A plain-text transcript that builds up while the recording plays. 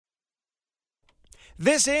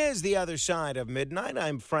This is The Other Side of Midnight.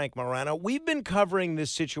 I'm Frank Morano. We've been covering this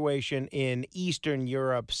situation in Eastern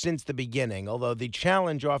Europe since the beginning, although the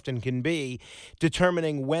challenge often can be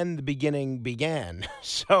determining when the beginning began.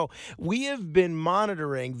 So we have been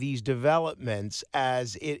monitoring these developments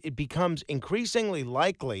as it becomes increasingly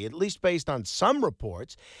likely, at least based on some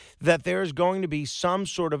reports, that there's going to be some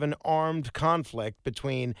sort of an armed conflict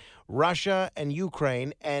between Russia and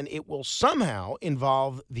Ukraine, and it will somehow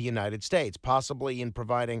involve the United States, possibly in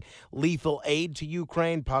providing lethal aid to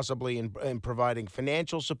Ukraine, possibly in providing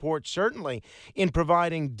financial support, certainly in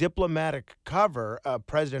providing diplomatic cover.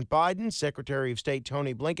 President Biden, Secretary of State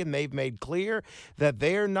Tony Blinken, they've made clear that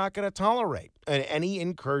they're not going to tolerate any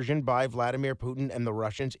incursion by Vladimir Putin and the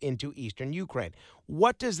Russians into eastern Ukraine.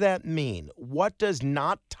 What does that mean? What does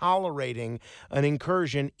not tolerating an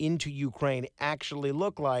incursion into Ukraine actually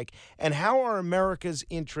look like? And how are America's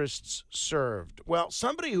interests served? Well,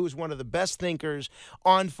 somebody who is one of the best thinkers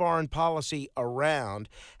on foreign policy around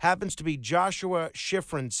happens to be Joshua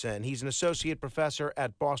Shifrinson. He's an associate professor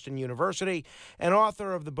at Boston University and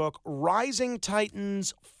author of the book Rising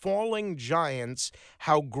Titans, Falling Giants: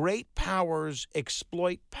 How Great Powers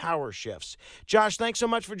Exploit Power Shifts. Josh, thanks so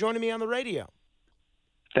much for joining me on the radio.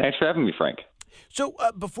 Thanks for having me, Frank. So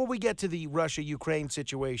before we get to the Russia-Ukraine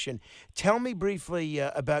situation, tell me briefly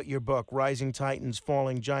about your book, Rising Titans,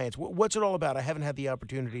 Falling Giants. What's it all about? I haven't had the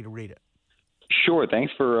opportunity to read it. Sure.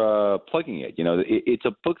 Thanks for plugging it. You know, it's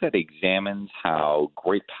a book that examines how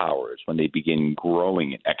great powers, when they begin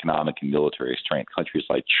growing in economic and military strength, countries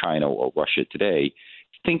like China or Russia today,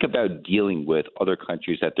 think about dealing with other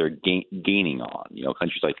countries that they're gaining on, you know,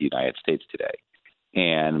 countries like the United States today.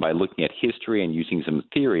 And by looking at history and using some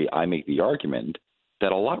theory, I make the argument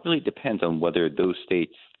that a lot really depends on whether those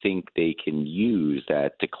states think they can use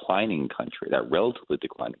that declining country, that relatively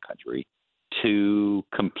declining country, to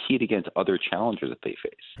compete against other challenges that they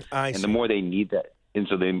face. I see. And the more they need that,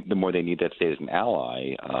 the more they need that state as an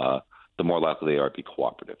ally, the more likely they are to be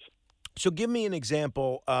cooperative. So give me an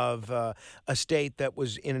example of a state that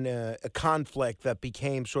was in a conflict that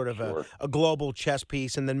became sort of Sure. a global chess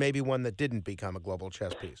piece, and then maybe one that didn't become a global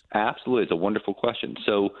chess piece. Absolutely. It's a wonderful question.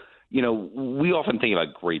 So, you know, we often think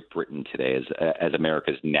about Great Britain today as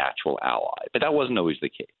America's natural ally, but that wasn't always the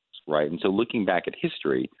case, right? And so looking back at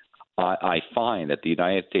history, I find that the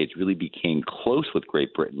United States really became close with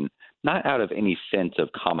Great Britain, not out of any sense of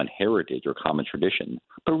common heritage or common tradition,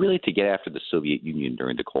 but really to get after the Soviet Union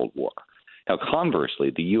during the Cold War. Now,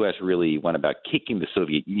 conversely, the U.S. really went about kicking the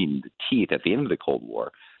Soviet Union in the teeth at the end of the Cold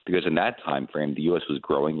War, because in that time frame, the U.S. was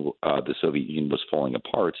growing, the Soviet Union was falling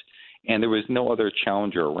apart, and there was no other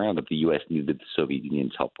challenger around that the U.S. needed the Soviet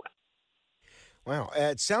Union's help with. Wow.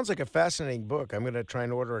 It sounds like a fascinating book. I'm going to try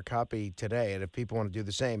and order a copy today, and if people want to do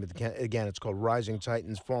the same, again, it's called Rising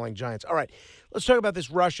Titans, Falling Giants. All right, let's talk about this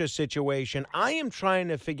Russia situation. I am trying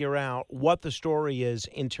to figure out what the story is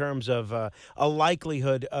in terms of a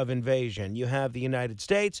likelihood of invasion. You have the United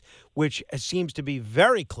States, which seems to be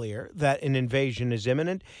very clear that an invasion is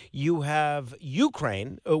imminent. You have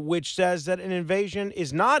Ukraine, which says that an invasion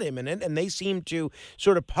is not imminent, and they seem to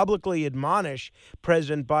sort of publicly admonish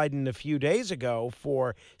President Biden a few days ago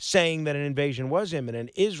for saying that an invasion was imminent.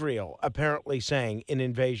 Israel apparently saying an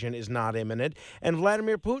invasion is not imminent, and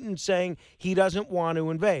Vladimir Putin saying he doesn't want to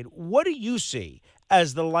invade. What do you see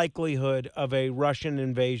as the likelihood of a Russian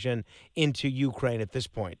invasion into Ukraine at this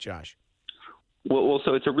point, Josh? Well,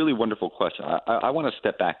 so it's a really wonderful question. I want to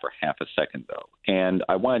step back for half a second, though, and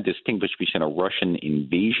I want to distinguish between a Russian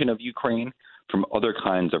invasion of Ukraine from other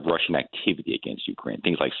kinds of Russian activity against Ukraine,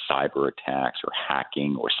 things like cyber attacks or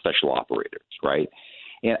hacking or special operators, right?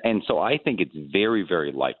 And so I think it's very,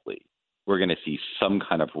 very likely we're going to see some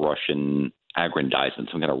kind of Russian aggrandizement,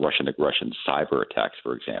 some kind of Russian aggression, cyber attacks,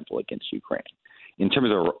 for example, against Ukraine. In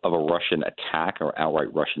terms of a Russian attack or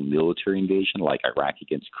outright Russian military invasion like Iraq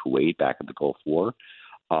against Kuwait back in the Gulf War,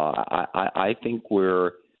 I think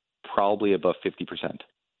we're probably above 50%.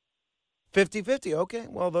 50-50. Okay.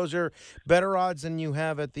 Well, those are better odds than you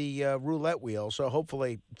have at the roulette wheel. So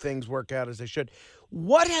hopefully things work out as they should.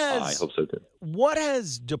 I hope so too. What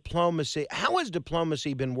has diplomacy, how has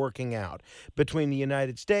diplomacy been working out between the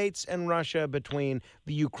United States and Russia, between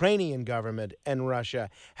the Ukrainian government and Russia?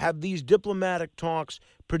 Have these diplomatic talks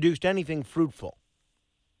produced anything fruitful?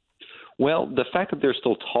 Well, the fact that they're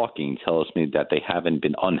still talking tells me that they haven't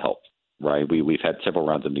been unhelpful. Right, we've had several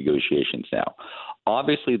rounds of negotiations now.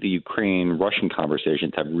 Obviously, the Ukraine-Russian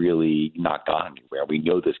conversations have really not gone anywhere. We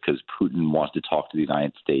know this because Putin wants to talk to the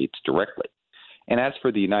United States directly. And as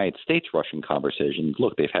for the United States-Russian conversations,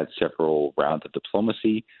 look, they've had several rounds of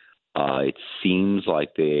diplomacy. It seems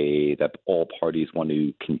like that all parties want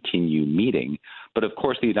to continue meeting, but of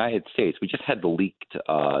course, the United States. We just had the leaked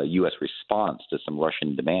U.S. response to some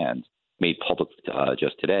Russian demands made public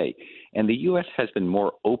just today, and the U.S. has been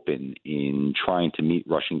more open in trying to meet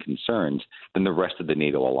Russian concerns than the rest of the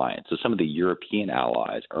NATO alliance. So some of the European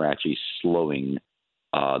allies are actually slowing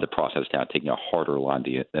the process down, taking a harder line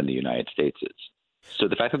than the United States is. So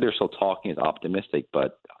the fact that they're still talking is optimistic,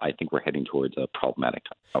 but I think we're heading towards a problematic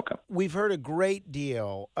time. Okay. We've heard a great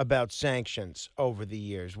deal about sanctions over the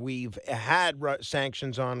years. We've had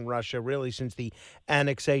sanctions on Russia really since the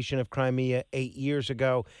annexation of Crimea 8 years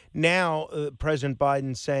ago. Now, President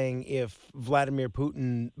Biden's saying if Vladimir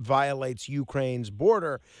Putin violates Ukraine's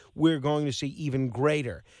border, we're going to see even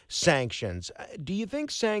greater sanctions. Do you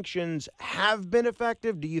think sanctions have been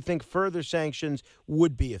effective? Do you think further sanctions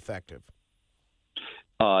would be effective?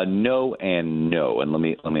 No and no, and let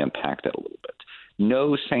me unpack that a little bit.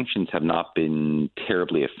 No, sanctions have not been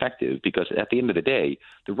terribly effective because at the end of the day,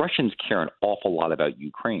 the Russians care an awful lot about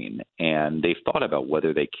Ukraine, and they've thought about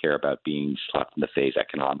whether they care about being slapped in the face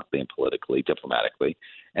economically and politically, diplomatically,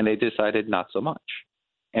 and they decided not so much.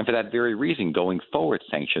 And for that very reason, going forward,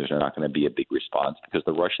 sanctions are not going to be a big response because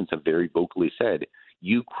the Russians have very vocally said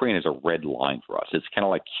Ukraine is a red line for us. It's kind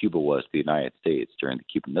of like Cuba was to the United States during the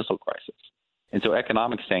Cuban Missile Crisis. And so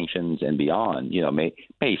economic sanctions and beyond,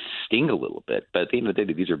 may sting a little bit, but at the end of the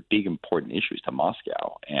day, these are big, important issues to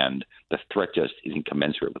Moscow, and the threat just isn't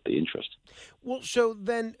commensurate with the interest. Well, so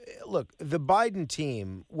then, look, the Biden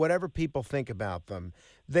team, whatever people think about them,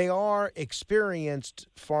 they are experienced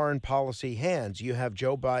foreign policy hands. You have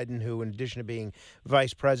Joe Biden, who, in addition to being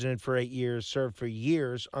vice president for 8 years, served for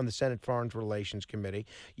years on the Senate Foreign Relations Committee.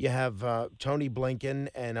 You have Tony Blinken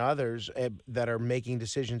and others that are making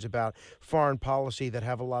decisions about foreign policy that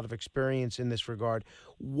have a lot of experience in this regard.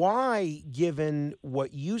 Why, given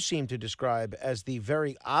what you seem to describe as the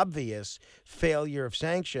very obvious failure of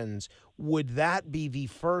sanctions, would that be the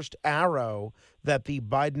first arrow that the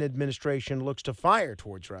Biden administration looks to fire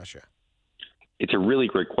towards Russia? It's a really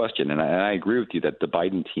great question, and I agree with you that the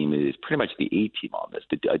Biden team is pretty much the A team on this,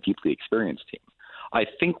 a deeply experienced team. I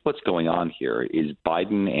think what's going on here is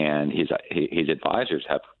Biden and his advisors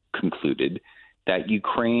have concluded that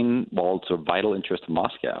Ukraine, while it's of vital interest to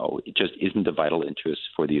Moscow, it just isn't a vital interest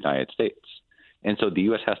for the United States. And so the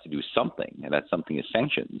U.S. has to do something, and that something is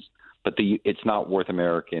sanctions. But it's not worth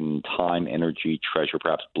American time, energy, treasure,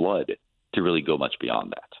 perhaps blood, to really go much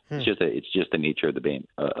beyond that. It's just the nature of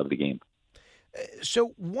the game.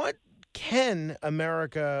 So what can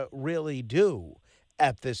America really do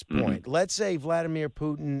at this point? Let's say Vladimir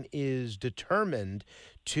Putin is determined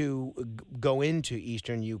to go into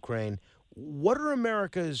eastern Ukraine. What are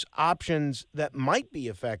America's options that might be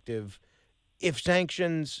effective if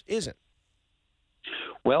sanctions isn't?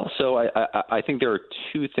 Well, so I think there are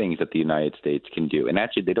two things that the United States can do, and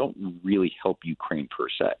actually they don't really help Ukraine per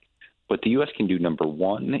se. What the U.S. can do, number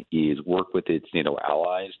one, is work with its NATO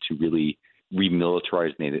allies to really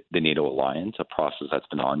remilitarize the NATO alliance, a process that's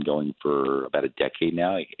been ongoing for about a decade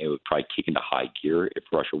now. It would probably kick into high gear if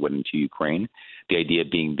Russia went into Ukraine. The idea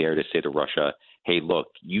being there to say to Russia, hey, look,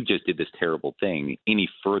 you just did this terrible thing. Any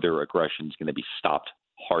further aggression is going to be stopped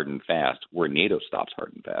hard and fast, where NATO stops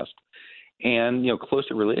hard and fast. And,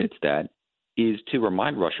 closely related to that is to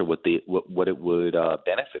remind Russia what it would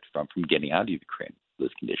benefit from getting out of Ukraine, those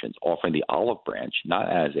conditions, offering the olive branch, not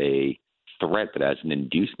as a threat, but as an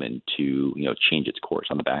inducement to, change its course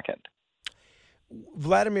on the back end.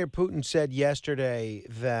 Vladimir Putin said yesterday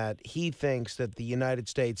that he thinks that the United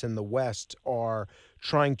States and the West are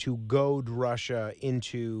trying to goad Russia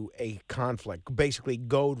into a conflict, basically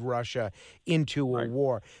goad Russia into a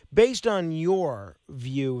war. Based on your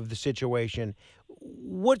view of the situation,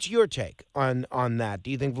 what's your take on that?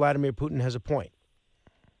 Do you think Vladimir Putin has a point?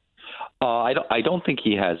 I don't think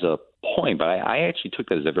he has a point, but I actually took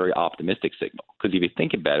that as a very optimistic signal. Because if you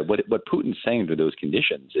think about it, what Putin's saying under those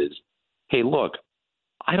conditions is, hey, look,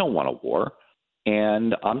 I don't want a war,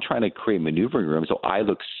 and I'm trying to create maneuvering room so I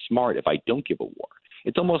look smart if I don't give a war.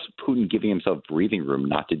 It's almost Putin giving himself breathing room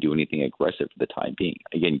not to do anything aggressive for the time being.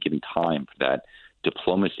 Again, giving time for that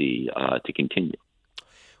diplomacy to continue.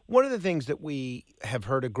 One of the things that we have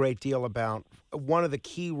heard a great deal about, one of the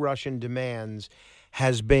key Russian demands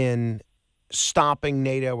has been stopping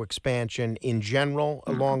NATO expansion in general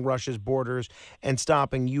along Russia's borders and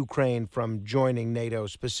stopping Ukraine from joining NATO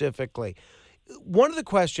specifically. One of the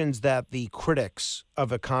questions that the critics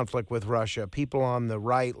of a conflict with Russia, people on the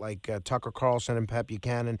right like Tucker Carlson and Pat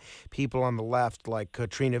Buchanan, people on the left like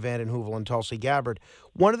Katrina Vanden Heuvel and Tulsi Gabbard,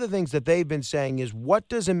 one of the things that they've been saying is, what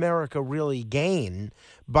does America really gain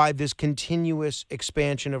by this continuous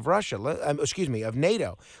expansion of Russia? Of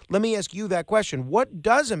NATO. Let me ask you that question. What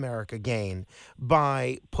does America gain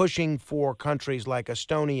by pushing for countries like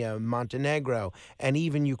Estonia, Montenegro, and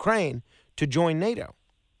even Ukraine to join NATO?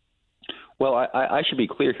 Well, I should be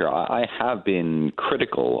clear here. I have been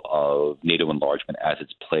critical of NATO enlargement as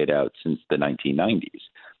it's played out since the 1990s.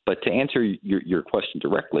 But to answer your question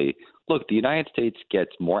directly, look, the United States gets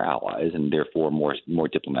more allies and therefore more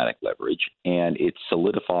diplomatic leverage, and it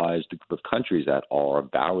solidifies the group of countries that are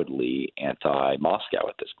avowedly anti-Moscow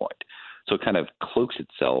at this point. So it kind of cloaks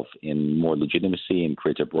itself in more legitimacy and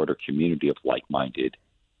creates a broader community of like-minded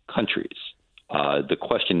countries. The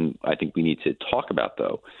question I think we need to talk about,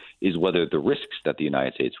 though, is whether the risks that the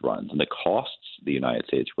United States runs and the costs the United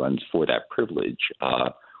States runs for that privilege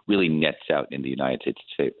really nets out in the United States'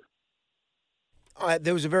 favor.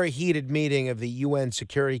 There was a very heated meeting of the UN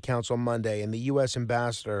Security Council Monday, and the U.S.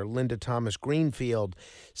 Ambassador Linda Thomas-Greenfield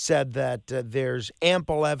said that there's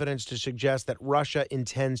ample evidence to suggest that Russia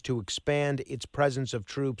intends to expand its presence of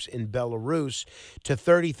troops in Belarus to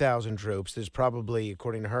 30,000 troops. There's probably,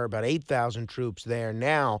 according to her, about 8,000 troops there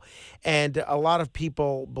now. And a lot of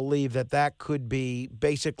people believe that that could be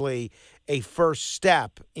basically a first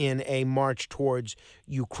step in a march towards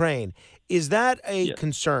Ukraine. Is that a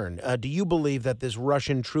concern? Do you believe that this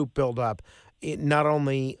Russian troop buildup, not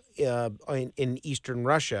only in eastern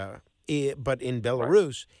Russia, but in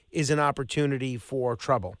Belarus, is an opportunity for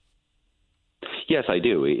trouble? Yes, I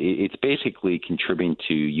do. It's basically contributing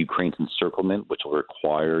to Ukraine's encirclement, which will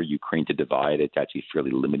require Ukraine to divide its actually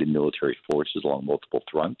fairly limited military forces along multiple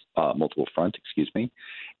fronts.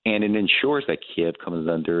 And it ensures that Kiev comes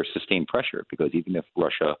under sustained pressure, because even if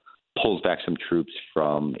Russia pulls back some troops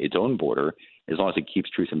from its own border, as long as it keeps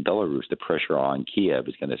troops in Belarus, the pressure on Kiev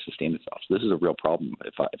is going to sustain itself. So this is a real problem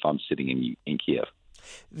if I'm sitting in Kiev.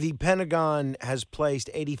 The Pentagon has placed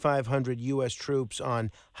 8,500 U.S. troops on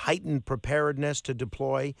heightened preparedness to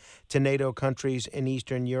deploy to NATO countries in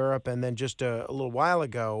Eastern Europe. And then just a little while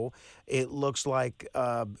ago, it looks like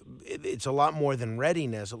it's a lot more than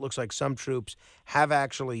readiness. It looks like some troops have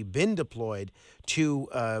actually been deployed to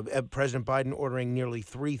President Biden ordering nearly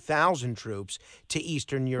 3,000 troops to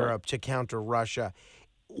Eastern Europe to counter Russia.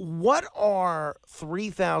 What are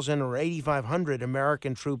 3,000 or 8,500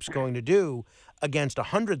 American troops going to do against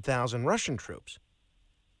 100,000 Russian troops?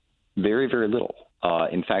 Very, very little.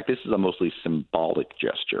 In fact, this is a mostly symbolic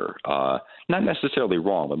gesture. Not necessarily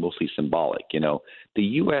wrong, but mostly symbolic. You know, the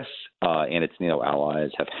U.S. And its NATO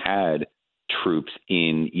allies have had troops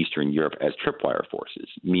in Eastern Europe as tripwire forces,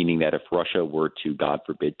 meaning that if Russia were to, God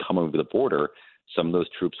forbid, come over the border, some of those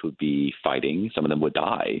troops would be fighting, some of them would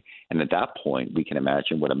die. And at that point, we can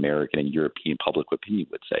imagine what American and European public opinion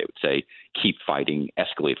would say. It would say, keep fighting,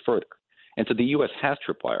 escalate further. And so the U.S. has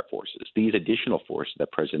tripwire forces. These additional forces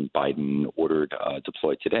that President Biden ordered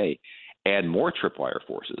deployed today add more tripwire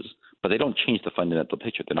forces, but they don't change the fundamental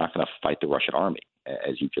picture. They're not going to fight the Russian army,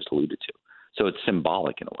 as you just alluded to. So it's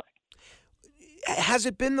symbolic in a way. Has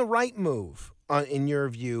it been the right move, in your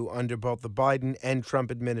view, under both the Biden and Trump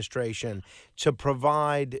administration, to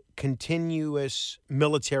provide continuous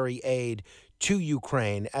military aid to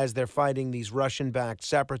Ukraine as they're fighting these Russian-backed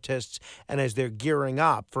separatists and as they're gearing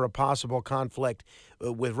up for a possible conflict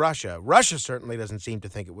with Russia? Russia certainly doesn't seem to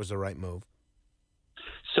think it was the right move.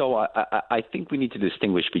 So I think we need to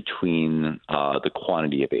distinguish between the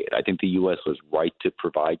quantity of aid. I think the U.S. was right to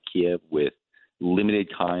provide Kiev with limited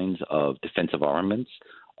kinds of defensive armaments.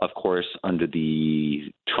 Of course, under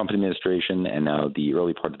the Trump administration and now the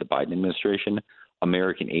early part of the Biden administration,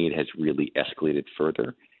 American aid has really escalated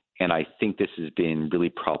further. And I think this has been really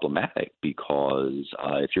problematic because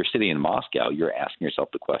if you're sitting in Moscow, you're asking yourself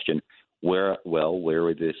the question, where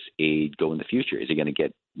would this aid go in the future? Is it going to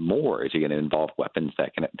get more? Is it going to involve weapons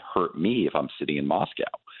that can hurt me if I'm sitting in Moscow?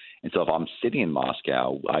 And so if I'm sitting in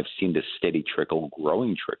Moscow, I've seen this steady trickle,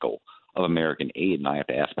 growing trickle of American aid, and I have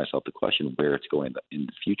to ask myself the question where it's going in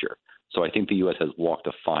the future. So I think the U.S. has walked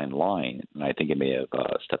a fine line, and I think it may have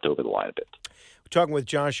stepped over the line a bit. talking with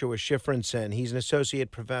Joshua Shifrinson. He's an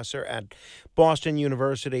associate professor at Boston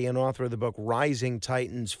University and author of the book Rising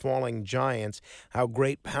Titans, Falling Giants, How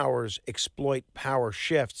Great Powers Exploit Power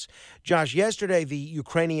Shifts. Josh, yesterday the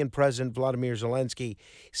Ukrainian President Vladimir Zelensky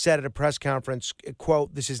said at a press conference,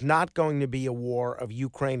 quote, "This is not going to be a war of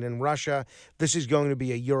Ukraine and Russia. This is going to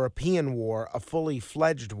be a European war, a fully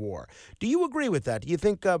fledged war." Do you agree with that? Do you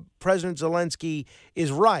think President Zelensky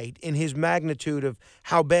is right in his magnitude of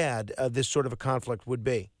how bad this sort of a conflict would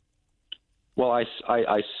be? Well,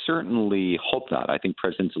 I certainly hope not. I think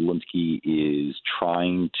President Zelensky is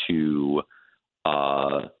trying to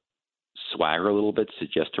swagger a little bit,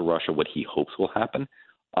 suggest to Russia what he hopes will happen.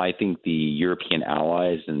 I think the European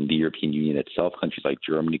allies and the European Union itself, countries like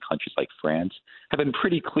Germany, countries like France, have been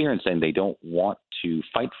pretty clear in saying they don't want to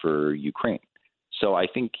fight for Ukraine. So I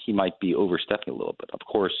think he might be overstepping a little bit. Of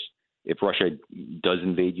course, if Russia does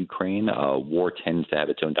invade Ukraine, war tends to have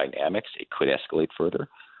its own dynamics. It could escalate further.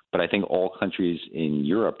 But I think all countries in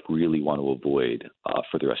Europe really want to avoid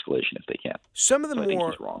further escalation if they can. I think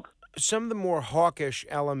he's wrong. Some of the more hawkish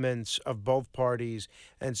elements of both parties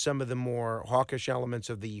and some of the more hawkish elements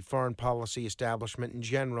of the foreign policy establishment in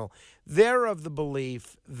general, they're of the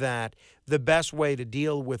belief that the best way to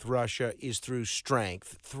deal with Russia is through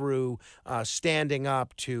strength, through standing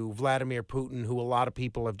up to Vladimir Putin, who a lot of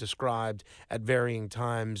people have described at varying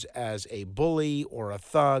times as a bully or a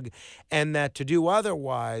thug, and that to do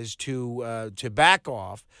otherwise, to back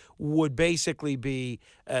off, would basically be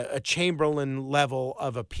a Chamberlain level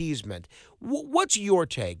of appeasement. What's your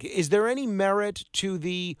take? Is there any merit to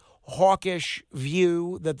the hawkish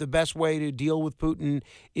view that the best way to deal with Putin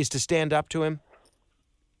is to stand up to him?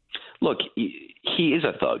 Look, he is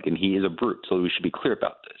a thug and he is a brute, so we should be clear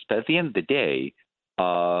about this. But at the end of the day,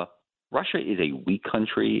 Russia is a weak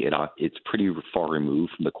country. It's pretty far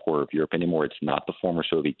removed from the core of Europe anymore. It's not the former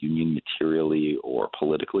Soviet Union materially or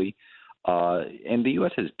politically. And the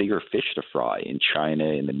U.S. has bigger fish to fry in China,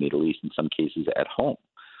 in the Middle East, in some cases at home.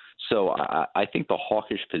 So I think the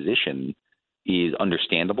hawkish position is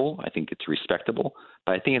understandable. I think it's respectable.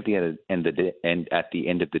 But I think at the end of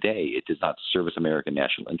the day, it does not service American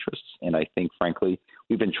national interests. And I think, frankly,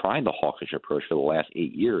 we've been trying the hawkish approach for the last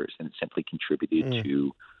 8 years, and it simply contributed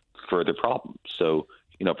to further problems. So,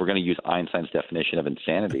 if we're going to use Einstein's definition of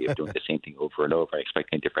insanity of doing the same thing over and over and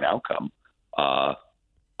expecting a different outcome,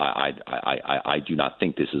 I do not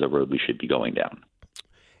think this is a road we should be going down.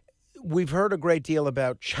 We've heard a great deal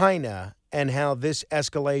about China and how this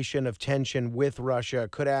escalation of tension with Russia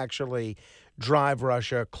could actually drive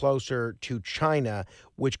Russia closer to China,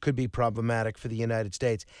 which could be problematic for the United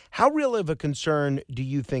States. How real of a concern do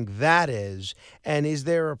you think that is? And is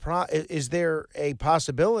there a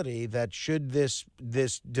possibility that should this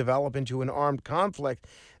develop into an armed conflict,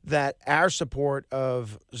 that our support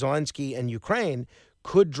of Zelensky and Ukraine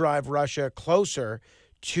could drive Russia closer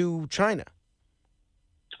to China?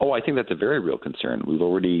 Oh, I think that's a very real concern.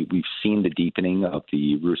 We've seen the deepening of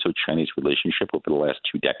the Russo-Chinese relationship over the last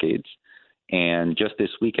 2 decades. And just this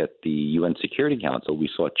week at the UN Security Council, we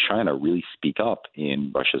saw China really speak up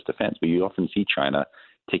in Russia's defense. But you often see China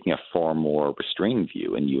taking a far more restrained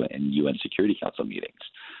view in UN Security Council meetings.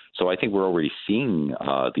 So I think we're already seeing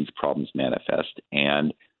these problems manifest.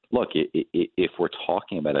 And look, if we're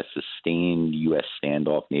talking about a sustained U.S.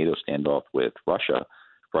 standoff, NATO standoff with Russia,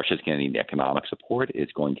 Russia's going to need economic support.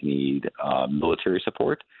 It's going to need military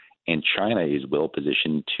support, and China is well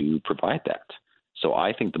positioned to provide that. So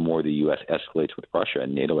I think the more the U.S. escalates with Russia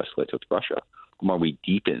and NATO escalates with Russia, the more we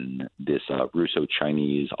deepen this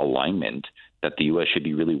Russo-Chinese alignment that the U.S. should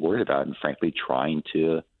be really worried about and, frankly, trying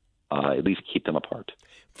to at least keep them apart.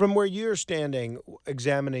 From where you're standing,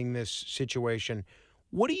 examining this situation,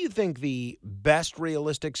 what do you think the best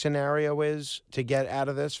realistic scenario is to get out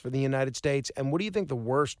of this for the United States? And what do you think the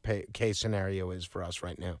worst case scenario is for us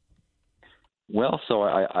right now? Well, so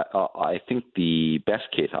I think the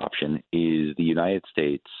best case option is the United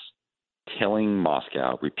States telling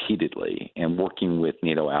Moscow repeatedly and working with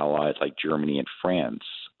NATO allies like Germany and France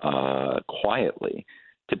quietly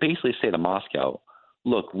to basically say to Moscow,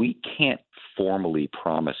 look, we can't formally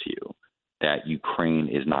promise you that Ukraine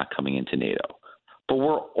is not coming into NATO. But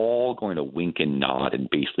we're all going to wink and nod and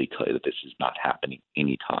basically tell you that this is not happening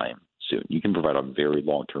anytime soon. You can provide a very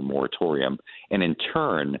long-term moratorium and in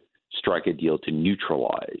turn strike a deal to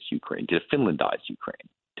neutralize Ukraine, to Finlandize Ukraine,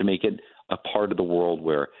 to make it a part of the world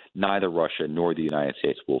where neither Russia nor the United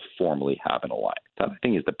States will formally have an alliance. That, I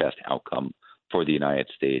think, is the best outcome for the United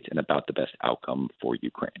States and about the best outcome for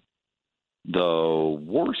Ukraine. The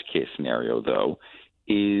worst case scenario, though,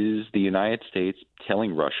 is the United States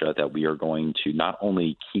telling Russia that we are going to not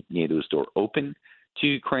only keep NATO's door open to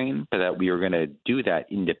Ukraine, but that we are going to do that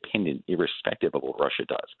independent, irrespective of what Russia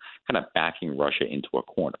does, kind of backing Russia into a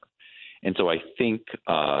corner. And so I think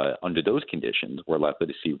under those conditions, we're likely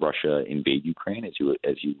to see Russia invade Ukraine, as you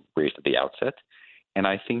raised at the outset. And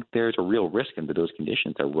I think there's a real risk under those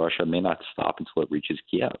conditions that Russia may not stop until it reaches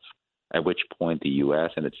Kiev, at which point the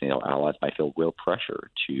U.S. and its NATO allies might feel real pressure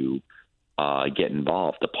to get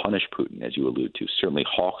involved, to punish Putin, as you allude to. Certainly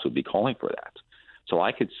hawks would be calling for that. So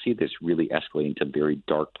I could see this really escalating to very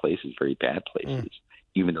dark places, very bad places,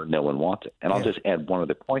 even though no one wants it. And I'll just add one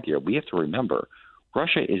other point here. We have to remember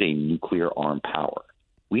Russia is a nuclear armed power.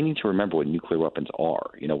 We need to remember what nuclear weapons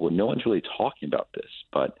are. No one's really talking about this,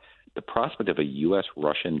 but the prospect of a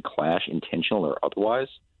U.S.-Russian clash, intentional or otherwise,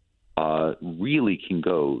 really can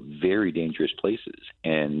go very dangerous places.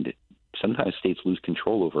 And sometimes states lose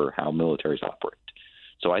control over how militaries operate.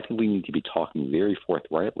 So I think we need to be talking very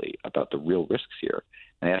forthrightly about the real risks here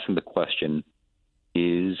and asking the question,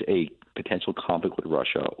 is a potential conflict with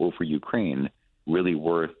Russia over Ukraine really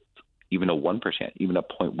worth even a 1%, even a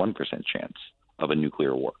 0.1% chance of a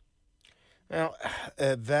nuclear war? Well,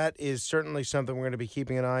 that is certainly something we're going to be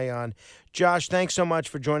keeping an eye on. Josh, thanks so much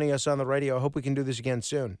for joining us on the radio. I hope we can do this again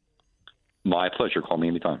soon. My pleasure. Call me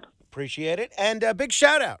anytime. Appreciate it. And a big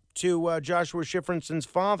shout out to Joshua Shifrinson's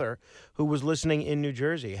father, who was listening in New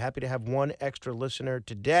Jersey. Happy to have one extra listener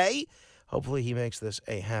today. Hopefully he makes this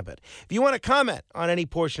a habit. If you want to comment on any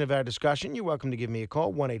portion of our discussion, you're welcome to give me a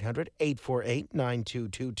call,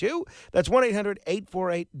 1-800-848-9222. That's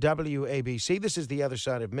 1-800-848-WABC. This is The Other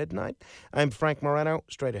Side of Midnight. I'm Frank Moreno.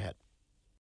 Straight ahead.